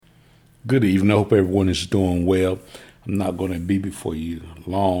Good evening. I hope everyone is doing well. I'm not going to be before you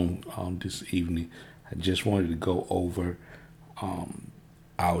long this evening. I just wanted to go over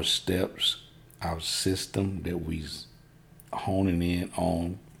our steps, our system that we honing in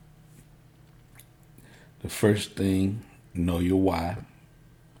on. The first thing, know your why.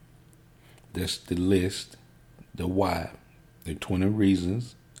 That's the list, the why, the 20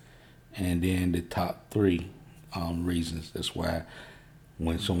 reasons, and then the top three reasons. That's why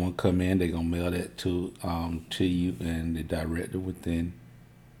when someone come in, they're gonna mail that to you, and the director within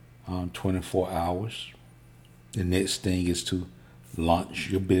 24 hours. The next thing is to launch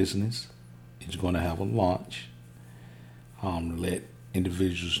your business. It's going to have a launch. Let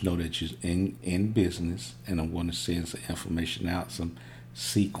individuals know that you're in business, and I'm going to send some information out, some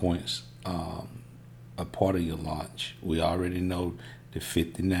sequence, a part of your launch. We already know the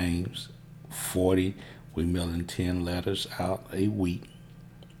 50 names, 40. We're mailing 10 letters out a week.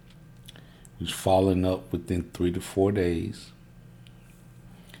 We're following up within 3 to 4 days.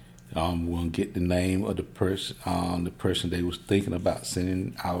 We're gonna get the name of the person they was thinking about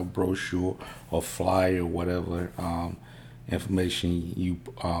sending our brochure or flyer or whatever information you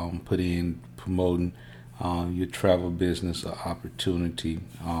put in promoting your travel business or opportunity.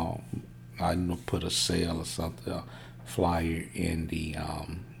 I put a sale or something, a flyer in the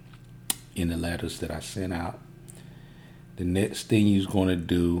letters that I sent out. The next thing you're gonna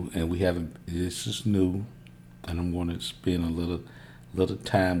do, and we haven't. This is new, and I'm gonna spend a little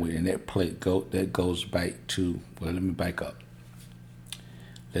time with, and that goes back to, well, let me back up.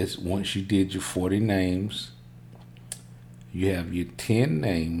 That's once you did your 40 names, you have your 10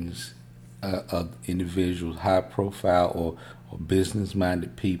 names of individuals, high profile or business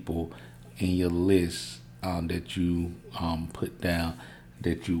minded people in your list that you put down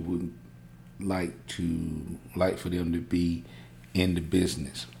that you would like for them to be in the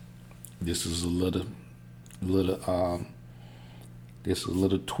business. This is a little there's a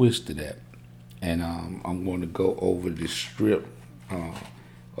little twist to that, and I'm going to go over the strip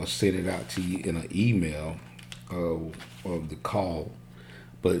or send it out to you in an email of the call.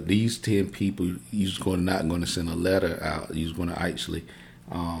 But these 10 people, not going to send a letter out. You're going to actually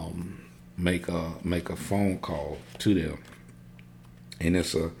make a phone call to them, and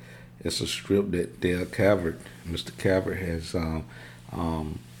it's a strip that Mr. Calvert has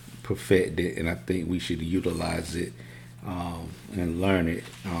perfected, and I think we should utilize it and learn it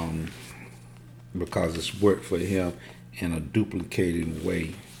because it's worked for him in a duplicated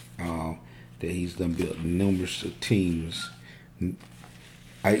way that he's done built numerous of teams.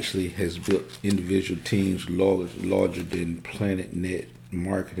 Actually has built individual teams larger than Planet Net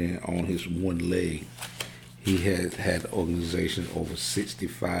marketing on his one leg. He has had organizations over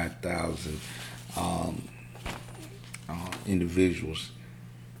 65,000 individuals.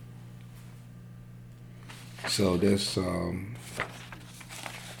 So that's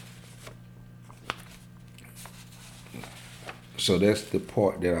the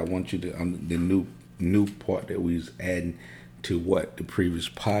part that I want you to the new part that we was adding to what the previous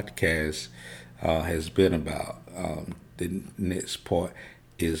podcast has been about. The next part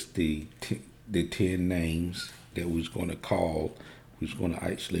is the 10 names that we was going to call. We was going to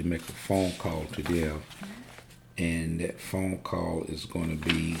actually make a phone call to them, and that phone call is going to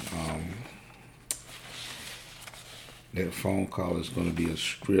be a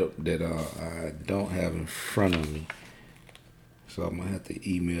strip that I don't have in front of me. So I'm gonna have to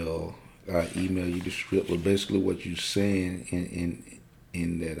email you the strip. But basically, what you're saying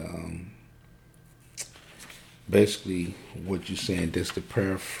in that basically what you're saying, just to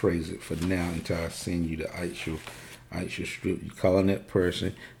paraphrase it for now until I send you the actual strip. You calling that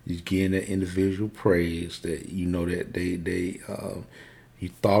person, you getting that individual praise that you know that they you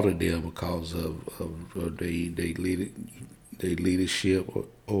thought of them because of they leadership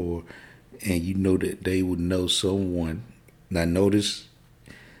or and you know that they would know someone. Now notice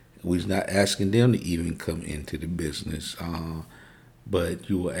we're not asking them to even come into the business, but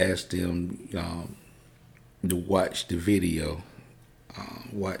you will ask them to watch the video,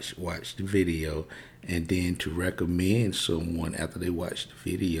 watch the video, and then to recommend someone after they watch the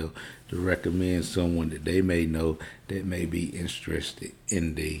video, to recommend someone that they may know that may be interested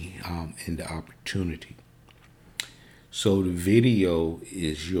in the opportunity. So the video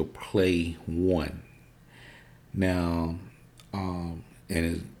is your play one. Now,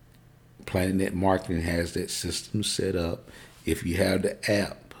 and Planet Marketing has that system set up. If you have the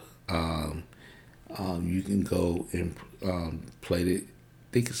app, you can go and play it.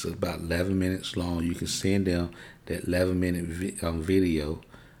 I think it's about 11 minutes long. You can send them that 11-minute video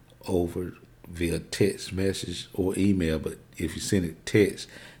over via text message or email. But if you send it text,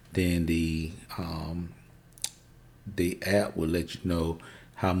 then the app will let you know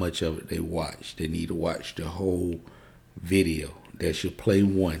how much of it they watch. They need to watch the whole video. That should play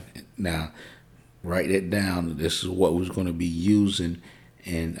one. Now, write that down. This is what we're going to be using,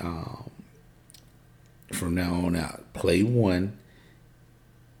 and from now on out, play one.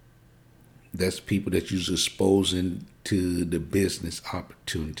 That's people that you're exposing to the business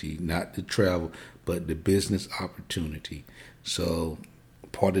opportunity, not the travel, but the business opportunity. So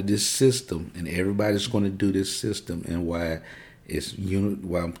part of this system, and everybody's going to do this system, and why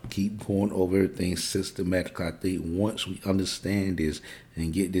why I keep going over everything systematically. I think once we understand this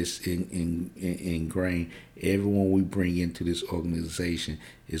and get this ingrained, everyone we bring into this organization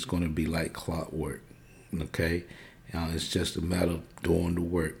is going to be like clockwork. Okay, it's just a matter of doing the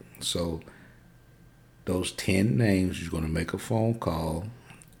work. So those 10 names, you're going to make a phone call.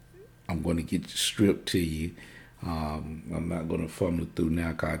 I'm going to get the script to you. I'm not going to fumble through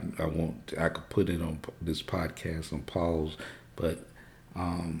now. Cause I could put it on this podcast on pause, but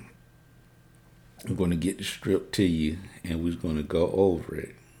I'm going to get the script to you, and we're going to go over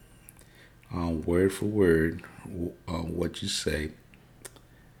it, word for word, what you say.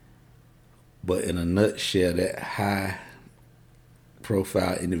 But in a nutshell, that high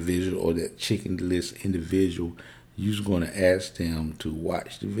profile individual or that chicken list individual, you're going to ask them to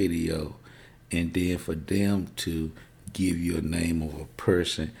watch the video, and then for them to give you a name of a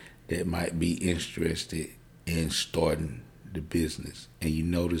person that might be interested in starting the business. And you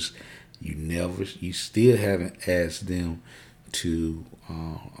notice you still haven't asked them to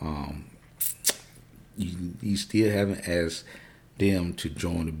you still haven't asked them to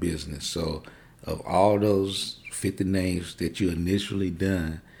join the business. So of all those 50 names that you initially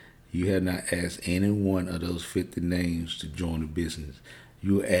done, you have not asked any one of those 50 names to join the business.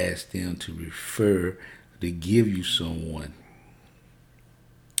 You asked them to refer, to give you someone.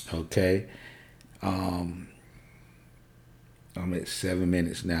 Okay? I'm at 7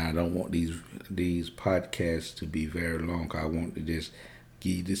 minutes now. I don't want these podcasts to be very long. I want to just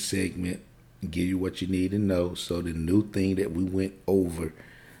give you this segment, give you what you need to know. So the new thing that we went over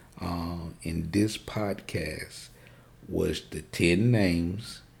in this podcast was the 10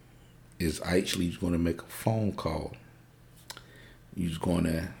 names. Is actually going to make a phone call. You're going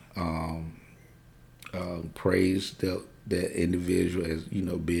to praise that individual as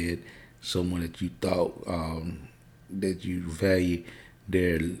being someone that you thought that you value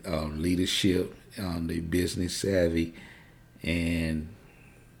their leadership, their business savvy, and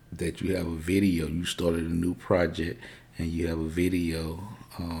that you have a video. You started a new project, and you have a video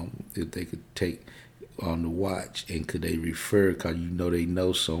that they could take on the watch, and could they refer, because they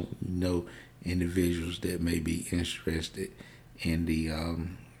know some individuals that may be interested in the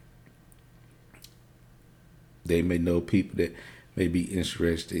they may know people that may be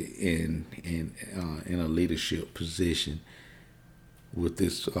interested in a leadership position with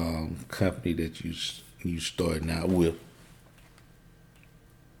this company that you starting out with.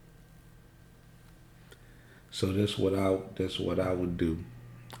 So that's what I would do.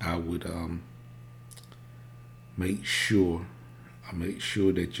 I would make sure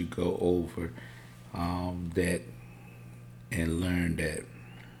that you go over that and learn that.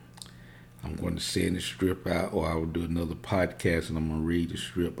 I'm going to send the script out, or I will do another podcast and I'm going to read the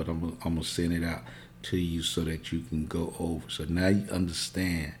script, but I'm going to send it out to you so that you can go over. So now you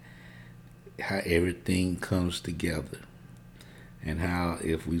understand how everything comes together, and how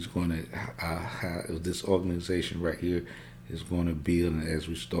if this organization right here is going to build, and as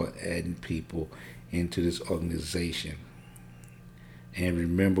we start adding people into this organization. And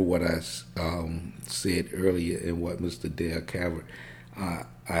remember what I said earlier, and what Mr. Dale Calvert, I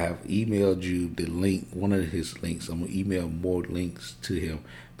have emailed you the link, one of his links. I'm going to email more links to him,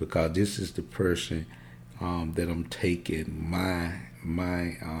 because this is the person that I'm taking my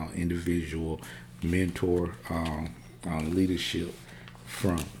individual mentor leadership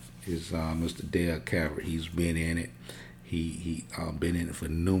from, is Mr. Dale Calvert. He's been in it. He been in it for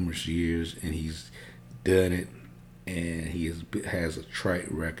numerous years, and he's done it, and he has a track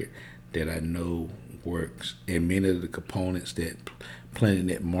record that I know works. And many of the components that Planet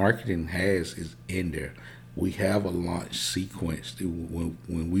Net Marketing has is in there. We have a launch sequence. When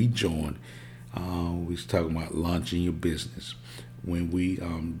we joined, we was talking about launching your business. When we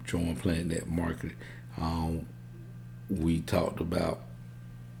joined Planet Net Marketing, we talked about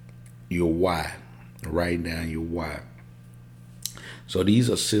your why. Write down your why. So these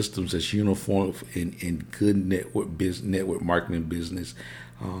are systems that's uniform in good network marketing business.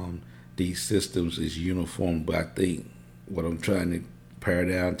 These systems is uniform, but I think what I'm trying to pare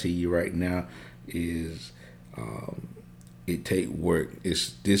down to you right now is It take work.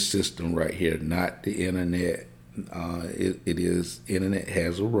 It's this system right here, not the internet. It is internet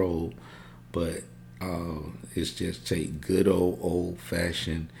has a role, but it's just take good old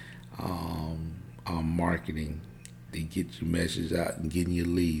fashioned marketing to get your message out and getting your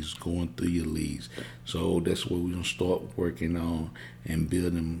leads, going through your leads. So that's what we're gonna start working on and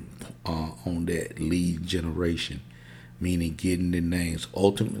building on that lead generation, meaning getting the names.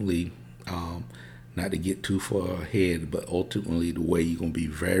 Ultimately, not to get too far ahead, but ultimately the way you're gonna be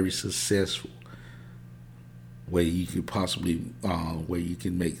very successful, where you could possibly, where you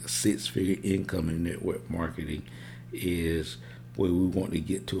can make a six-figure income in network marketing, is where we want to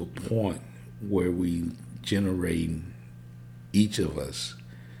get to a point where we generating, each of us,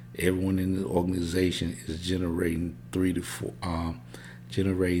 everyone in the organization is generating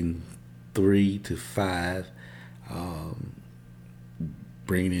generating 3 to 5,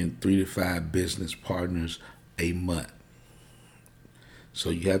 bringing in 3 to 5 business partners a month. So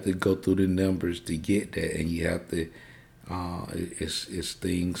you have to go through the numbers to get that, and you have to. It's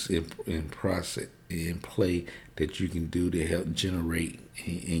things in process in play that you can do to help generate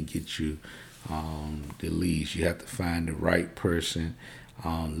and get you the leads. You have to find the right person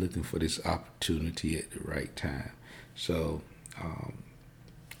looking for this opportunity at the right time. So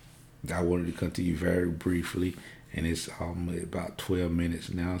I wanted to come to you very briefly, and it's about 12 minutes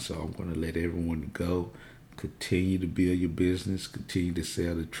now, so I'm going to let everyone go. Continue to build your business, continue to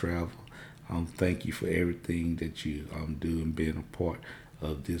sell the travel. Thank you for everything that you do and being a part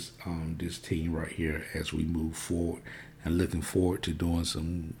of this team right here as we move forward, and looking forward to doing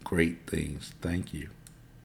some great things. Thank you.